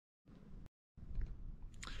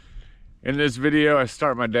In this video, I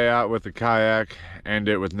start my day out with a kayak, end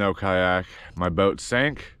it with no kayak. My boat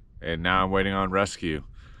sank, and now I'm waiting on rescue.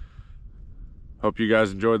 Hope you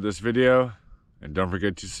guys enjoyed this video, and don't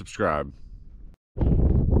forget to subscribe.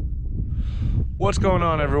 What's going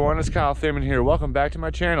on, everyone? It's Kyle Thaman here. Welcome back to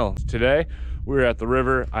my channel. Today, we're at the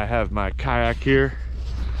river. I have my kayak here,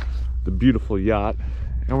 the beautiful yacht,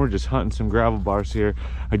 and we're just hunting some gravel bars here.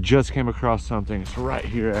 I just came across something. It's right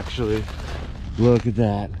here, actually. Look at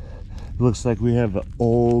that. Looks like we have an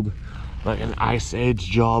old, like an ice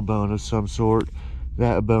age jawbone of some sort.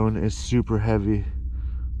 That bone is super heavy.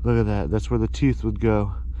 Look at that. That's where the teeth would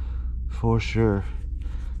go for sure.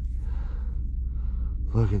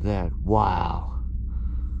 Look at that. Wow.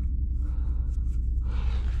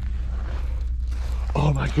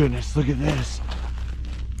 Oh my goodness, look at this.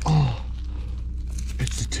 Oh,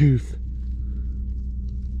 it's a tooth.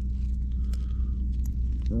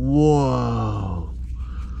 Whoa.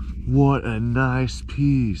 What a nice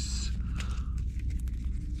piece.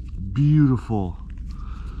 Beautiful.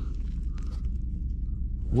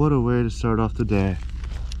 What a way to start off the day.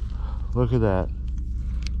 Look at that.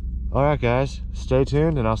 All right, guys, stay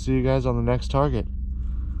tuned and I'll see you guys on the next target.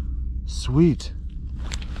 Sweet.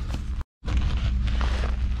 Looks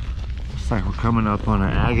like we're coming up on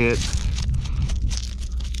an agate.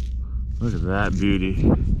 Look at that beauty.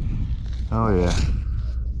 Oh yeah.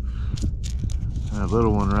 That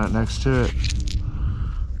little one right next to it.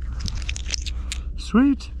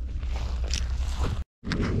 Sweet.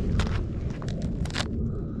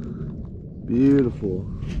 Beautiful.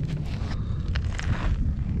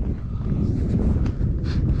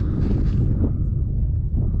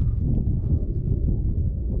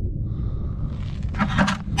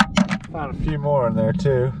 Found a few more in there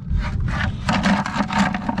too.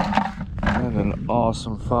 And an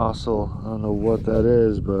awesome fossil. I don't know what that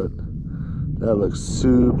is, but that looks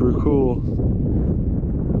super cool.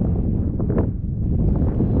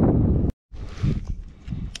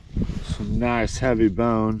 Some nice heavy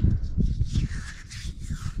bone.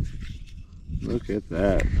 Look at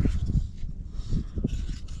that.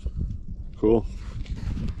 Cool.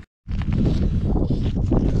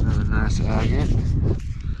 Another nice agate.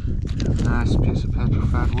 A nice piece of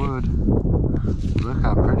petrified wood. Look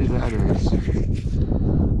how pretty that is.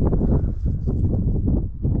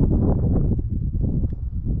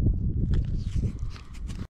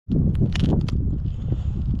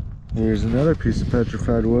 Here's another piece of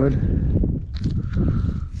petrified wood.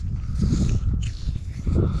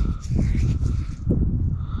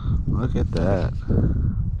 Look at that.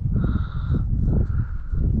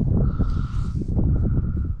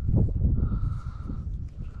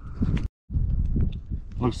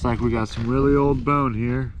 Looks like we got some really old bone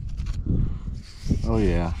here. Oh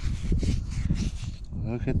yeah.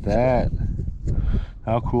 Look at that.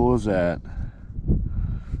 How cool is that?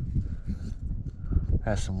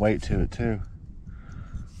 Has some weight to it too.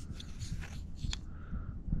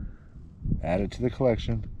 Add it to the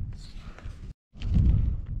collection.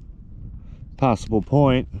 Possible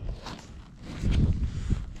point.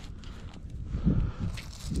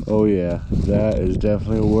 Oh yeah, that is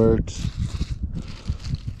definitely worked.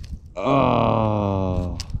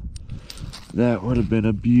 Oh, that would have been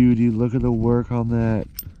a beauty. Look at the work on that.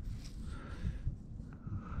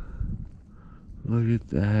 Look at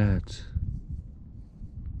that.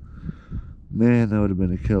 Man, that would have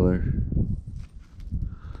been a killer.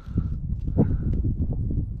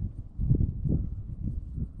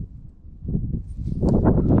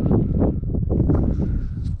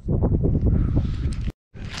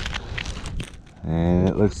 And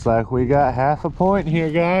it looks like we got half a point here,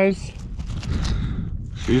 guys.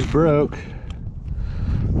 She's broke,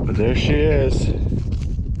 but there she is.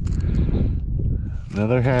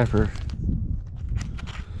 Another halfer.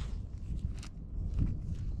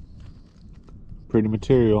 Pretty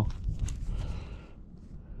material.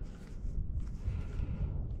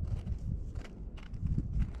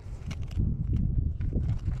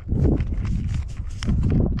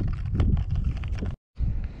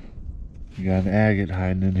 You got an agate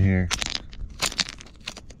hiding in here.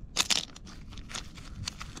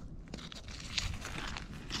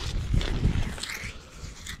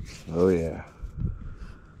 Oh yeah.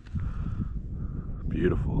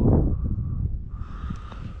 Beautiful.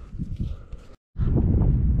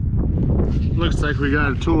 Looks like we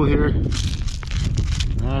got a tool here.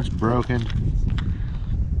 Oh, it's broken.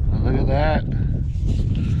 Oh, look at that.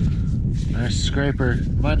 Nice scraper.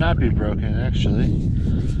 Might not be broken, actually.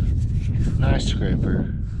 Nice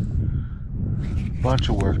scraper. Bunch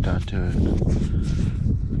of work done to it.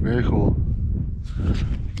 Very cool.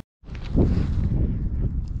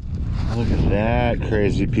 Look at that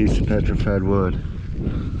crazy piece of petrified wood.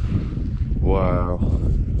 Wow.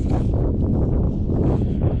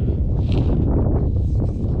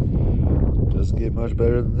 Doesn't get much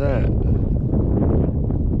better than that.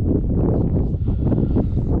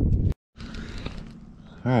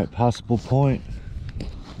 All right, possible point.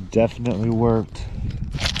 Definitely worked.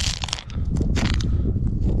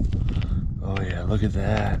 Oh yeah, look at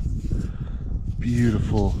that.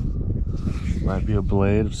 Beautiful. Might be a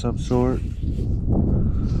blade of some sort.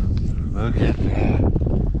 Look at that.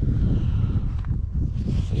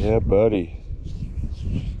 Yeah, buddy.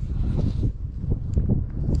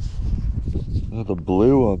 Look at the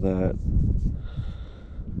blue on that.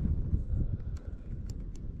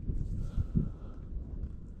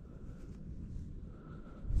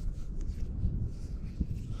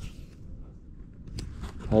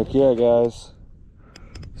 Heck yeah, guys.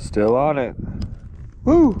 Still on it.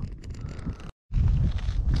 Woo!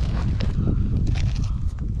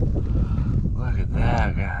 Look at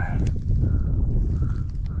that guy.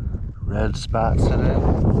 Red spots in it.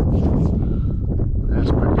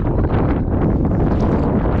 That's pretty cool.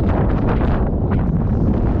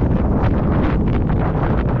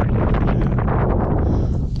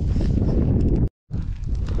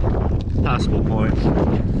 Possible point.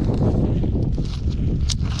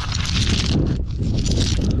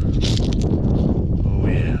 Oh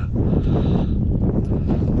yeah.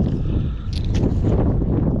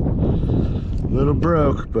 Little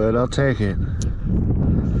broke, but I'll take it.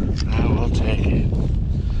 I will take it.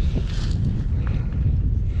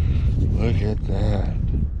 Look at that.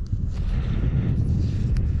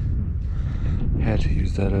 Had to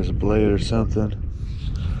use that as a blade or something.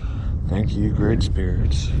 Thank you, great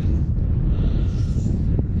spirits.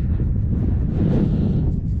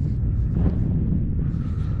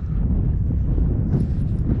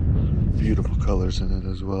 Beautiful colors in it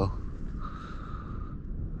as well.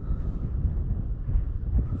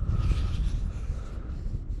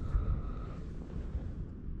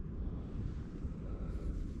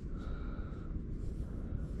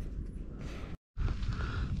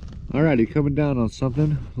 Alrighty, coming down on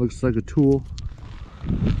something. Looks like a tool.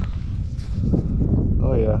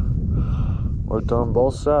 Oh yeah. Worked on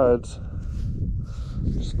both sides.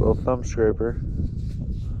 Just a little thumb scraper.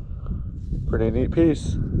 Pretty neat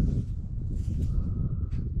piece.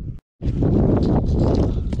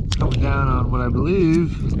 Coming down on what I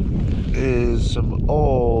believe is some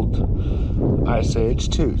old Ice Age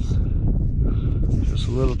tooth. Just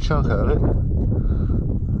a little chunk of it.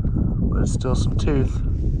 But it's still some tooth.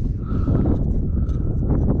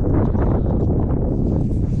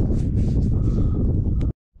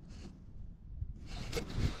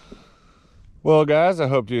 Well guys, I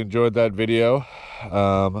hope you enjoyed that video.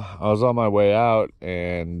 I was on my way out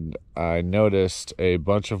and I noticed a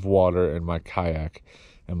bunch of water in my kayak,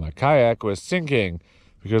 and my kayak was sinking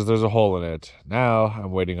because there's a hole in it. Now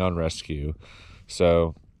I'm waiting on rescue.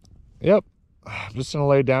 So, yep, I'm just gonna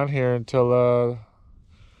lay down here until the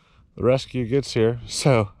rescue gets here.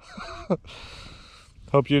 So,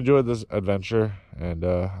 hope you enjoyed this adventure, and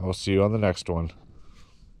I'll see you on the next one.